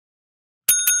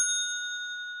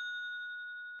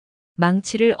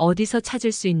망치를 어디서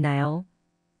찾을 수 있나요?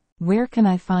 Where can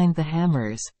I find the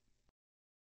hammers?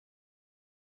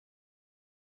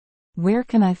 Where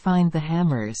can I find the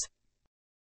hammers?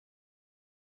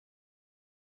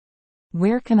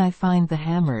 Where can I find the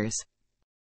hammers?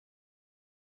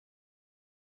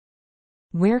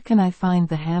 Where can I find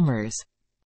the hammers?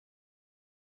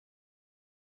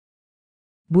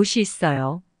 못이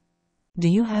있어요. Do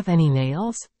you have any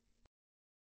nails?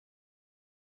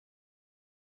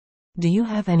 Do you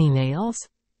have any nails?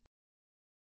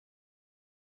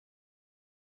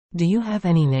 Do you have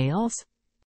any nails?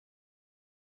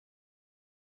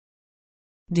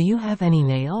 Do you have any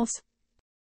nails?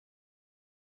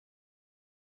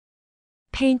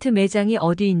 페인트 매장이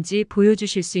어디인지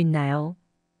보여주실 수 있나요?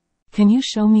 Can you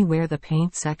show me where the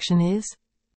paint section is?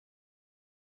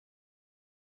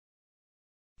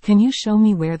 Can you show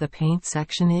me where the paint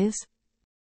section is?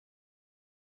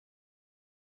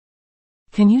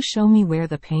 Can you show me where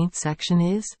the paint section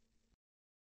is?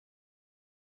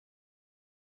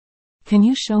 Can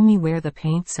you show me where the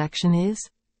paint section is?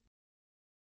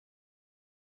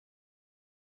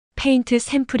 페인트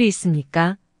샘플이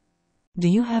있습니까? Do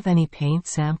you have any paint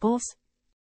samples?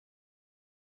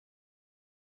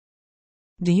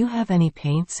 Do you have any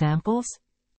paint samples?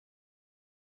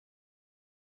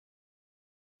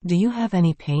 Do you have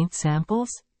any paint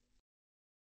samples?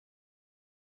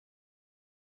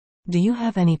 Do you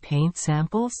have any paint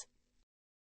samples?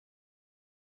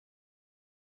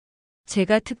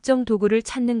 제가 특정 도구를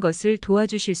찾는 것을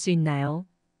도와주실 수 있나요?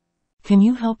 Can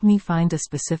you help me find a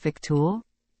specific tool?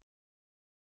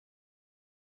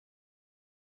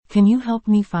 Can you help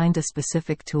me find a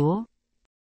specific tool?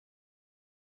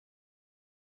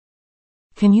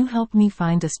 Can you help me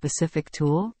find a specific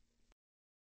tool?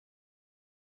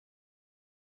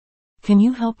 Can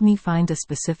you help me find a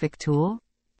specific tool?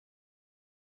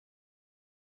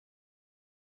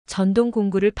 전동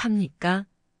공구를 팝니까?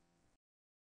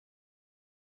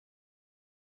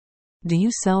 Do you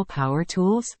sell power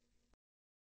tools?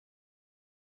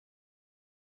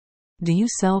 Do you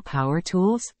sell power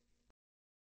tools?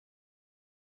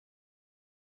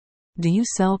 Do you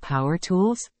sell power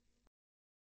tools?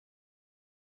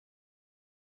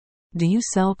 Do you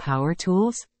sell power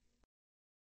tools?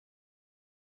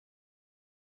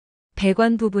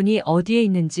 배관 부분이 어디에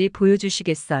있는지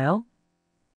보여주시겠어요?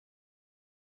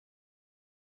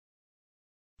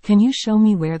 Can you show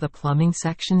me where the plumbing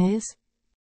section is?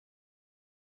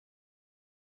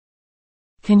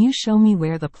 Can you show me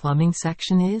where the plumbing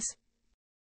section is?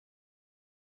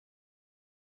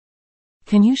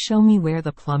 Can you show me where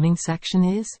the plumbing section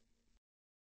is?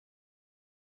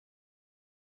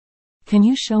 Can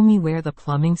you show me where the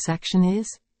plumbing section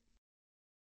is?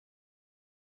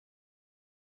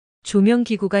 조명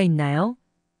기구가 있나요?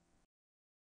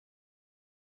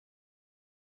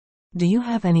 Do you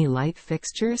have any light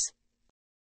fixtures?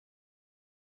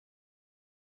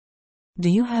 Do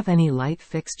you have any light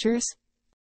fixtures?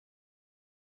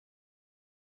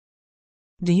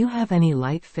 Do you have any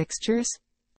light fixtures?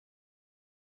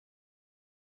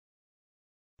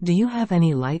 Do you have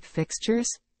any light fixtures?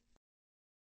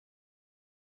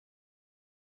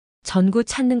 전구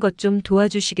찾는 것 좀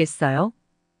도와주시겠어요?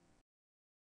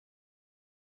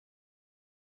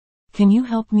 Can you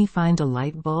help me find a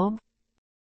light bulb?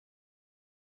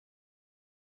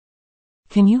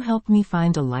 Can you help me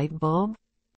find a light bulb?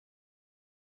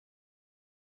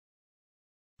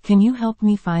 Can you help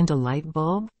me find a light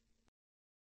bulb?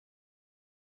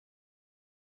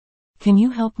 Can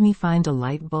you help me find a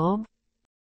light bulb?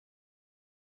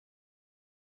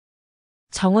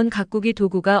 정원 가꾸기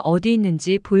도구가 어디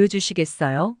있는지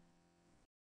보여주시겠어요?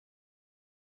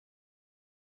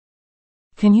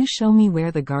 Can you show me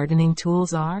where the gardening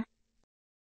tools are?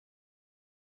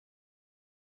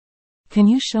 Can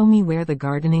you show me where the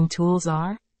gardening tools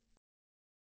are?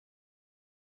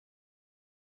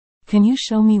 Can you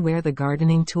show me where the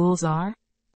gardening tools are?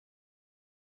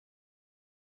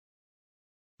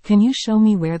 Can you show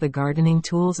me where the gardening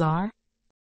tools are?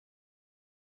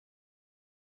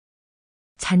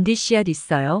 잔디 씨앗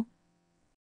있어요?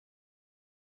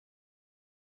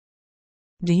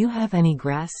 Do you have any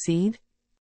grass seed?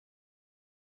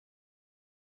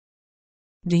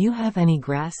 Do you have any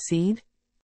grass seed?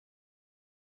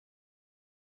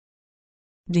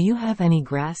 Do you have any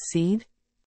grass seed?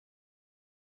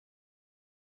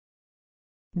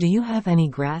 Do you have any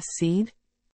grass seed?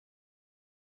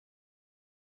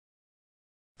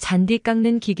 잔디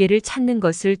깎는 기계를 찾는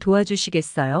것을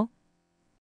도와주시겠어요?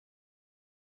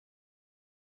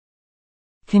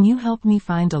 Can you help me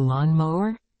find a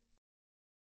lawnmower?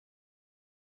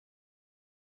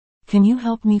 Can you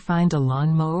help me find a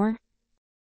lawnmower?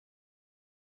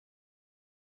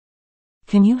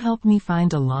 Can you help me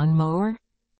find a lawnmower?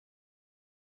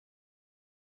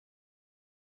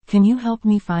 Can you help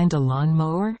me find a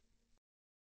lawnmower?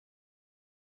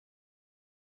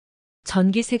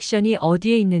 전기 섹션이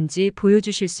어디에 있는지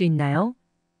보여주실 수 있나요?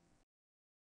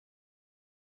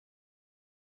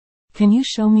 Can you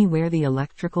show me where the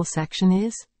electrical section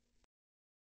is?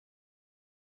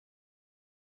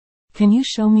 Can you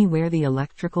show me where the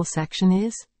electrical section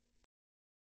is?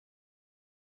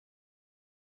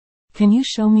 Can you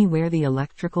show me where the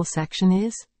electrical section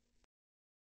is?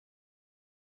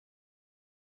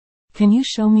 Can you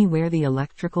show me where the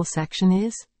electrical section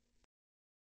is?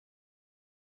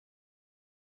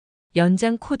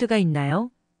 연장 코드가 있나요?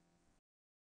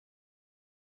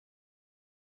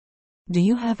 Do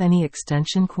you have any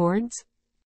extension cords?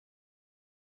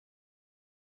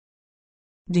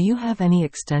 Do you have any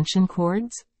extension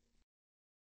cords?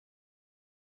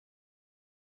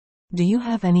 Do you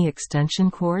have any extension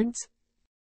cords?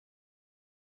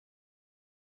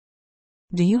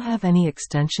 Do you have any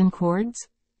extension cords?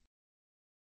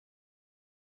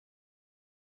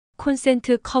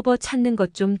 콘센트 커버 찾는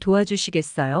것 좀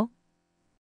도와주시겠어요?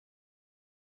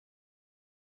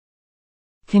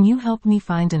 Can you help me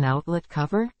find an outlet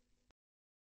cover?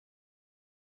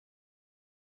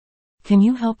 Can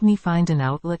you help me find an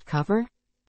outlet cover?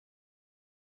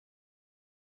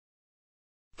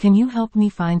 Can you help me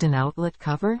find an outlet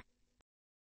cover?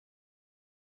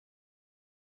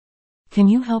 Can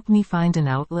you help me find an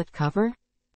outlet cover?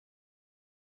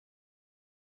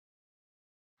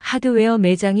 하드웨어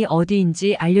매장이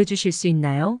어디인지 알려주실 수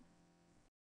있나요?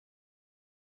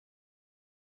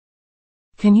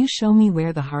 Can you show me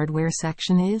where the hardware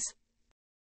section is?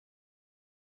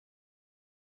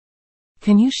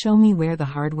 Can you show me where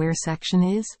the hardware section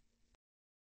is?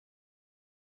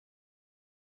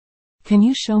 Can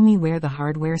you show me where the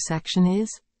hardware section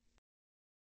is?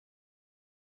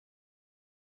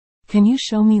 Can you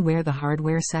show me where the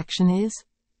hardware section is?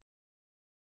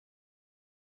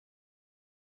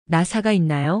 나사가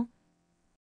있나요?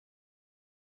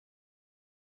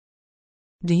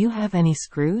 Do you have any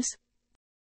screws?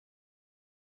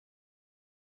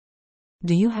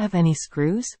 Do you have any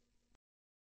screws?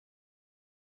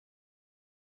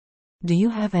 Do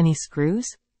you have any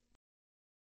screws?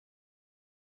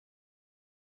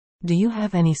 Do you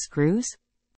have any screws?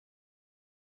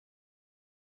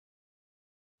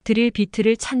 드릴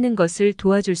비트를 찾는 것을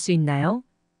도와줄 수 있나요?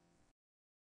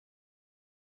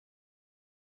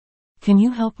 Can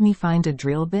you help me find a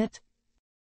drill bit?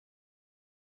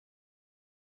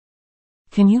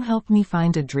 Can you help me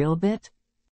find a drill bit?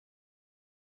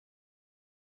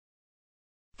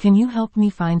 Can you help me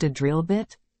find a drill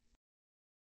bit?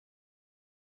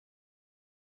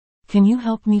 Can you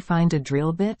help me find a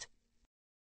drill bit?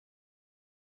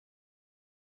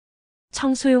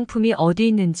 청소용품이 어디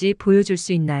있는지 보여줄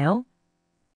수 있나요?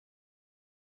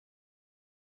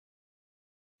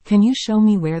 Can you show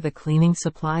me where the cleaning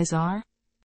supplies are?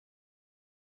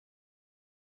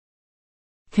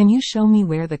 Can you show me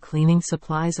where the cleaning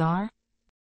supplies are?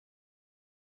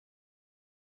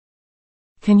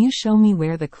 Can you show me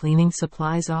where the cleaning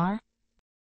supplies are?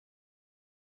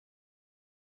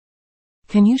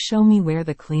 Can you show me where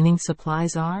the cleaning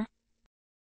supplies are?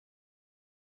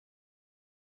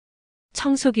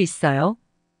 청소기 있어요?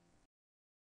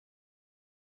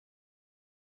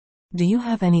 Do you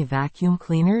have any vacuum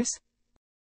cleaners?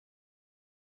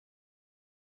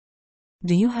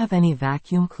 Do you have any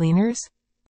vacuum cleaners?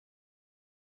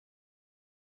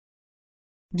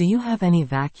 Do you have any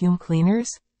vacuum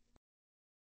cleaners?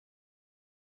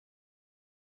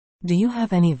 Do you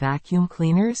have any vacuum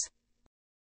cleaners?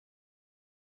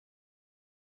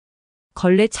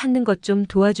 걸레 찾는 것 좀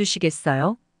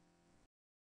도와주시겠어요?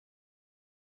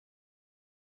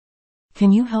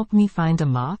 Can you help me find a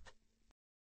mop?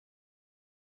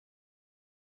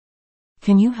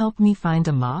 Can you help me find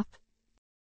a mop?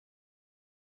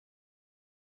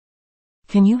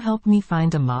 Can you help me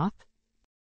find a mop?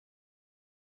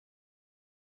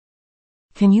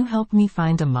 Can you help me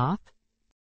find a mop?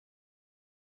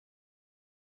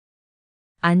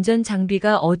 안전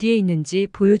장비가 어디에 있는지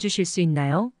보여주실 수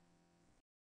있나요?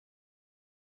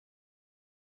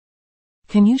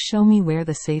 Can you show me where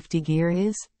the safety gear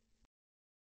is?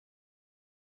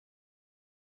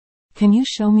 Can you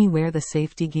show me where the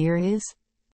safety gear is?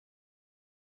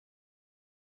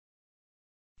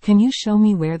 Can you show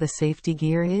me where the safety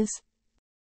gear is?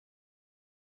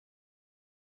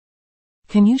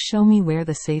 Can you show me where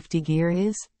the safety gear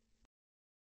is?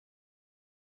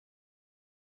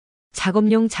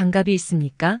 작업용 장갑이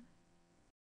있습니까?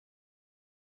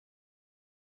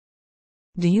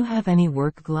 Do you have any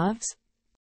work gloves?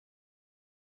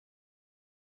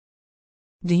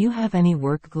 Do you have any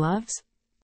work gloves?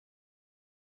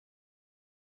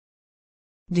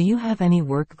 Do you have any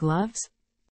work gloves?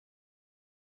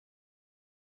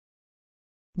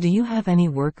 Do you have any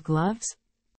work gloves?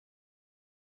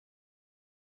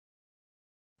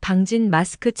 방진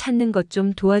마스크 찾는 것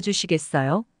좀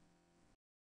도와주시겠어요?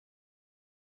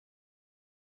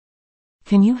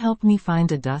 Can you help me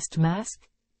find a dust mask?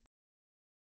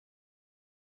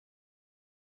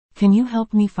 Can you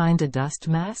help me find a dust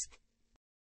mask?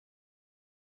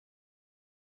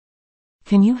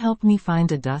 Can you help me find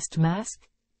a dust mask?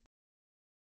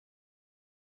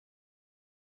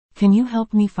 Can you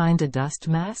help me find a dust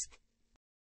mask?